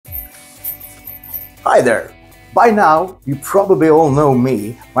Hi there! By now, you probably all know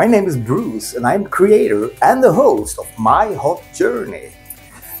me. My name is Bruce and I'm the creator and the host of My Hot Journey.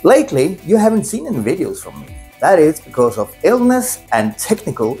 Lately, you haven't seen any videos from me. That is because of illness and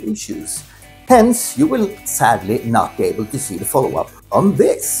technical issues. Hence, you will sadly not be able to see the follow-up on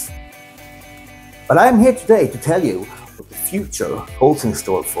this. But I'm here today to tell you what the future holds in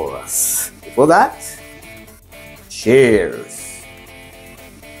store for us. Before that, cheers!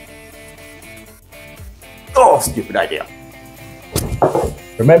 Oh, stupid idea.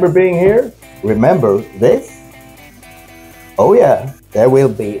 Remember being here? Remember this? Oh yeah, there will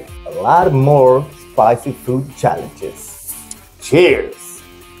be a lot more spicy food challenges. Cheers!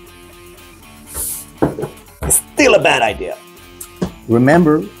 Still a bad idea.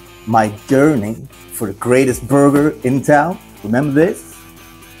 Remember my journey for the greatest burger in town? Remember this?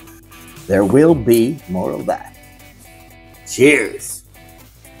 There will be more of that. Cheers!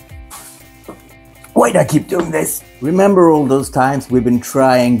 Why do I keep doing this? Remember all those times we've been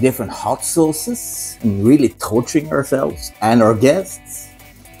trying different hot sauces and really torturing ourselves and our guests?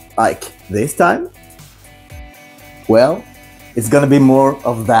 Like this time? Well, it's gonna be more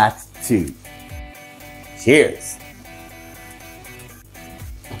of that too. Cheers!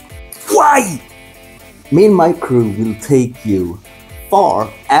 Why? Me and my crew will take you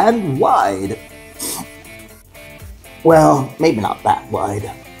far and wide. Well, maybe not that wide.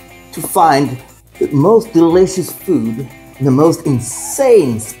 To find the most delicious food and the most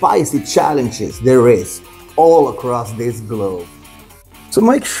insane spicy challenges there is all across this globe. So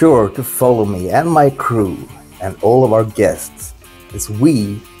make sure to follow me and my crew and all of our guests as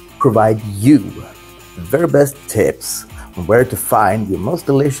we provide you the very best tips on where to find your most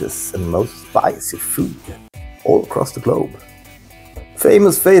delicious and most spicy food all across the globe.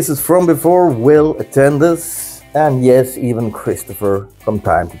 Famous faces from before will attend us, and yes, even Christopher from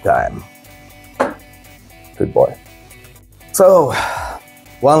time to time. Good boy. So,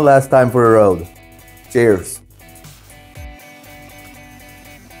 one last time for the road. Cheers.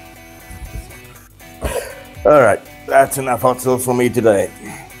 Alright, that's enough hot sauce for me today.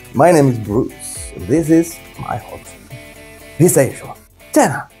 My name is Bruce, and this is My Hot Journey. Vi säger så.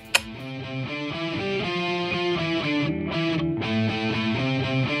 Tjena!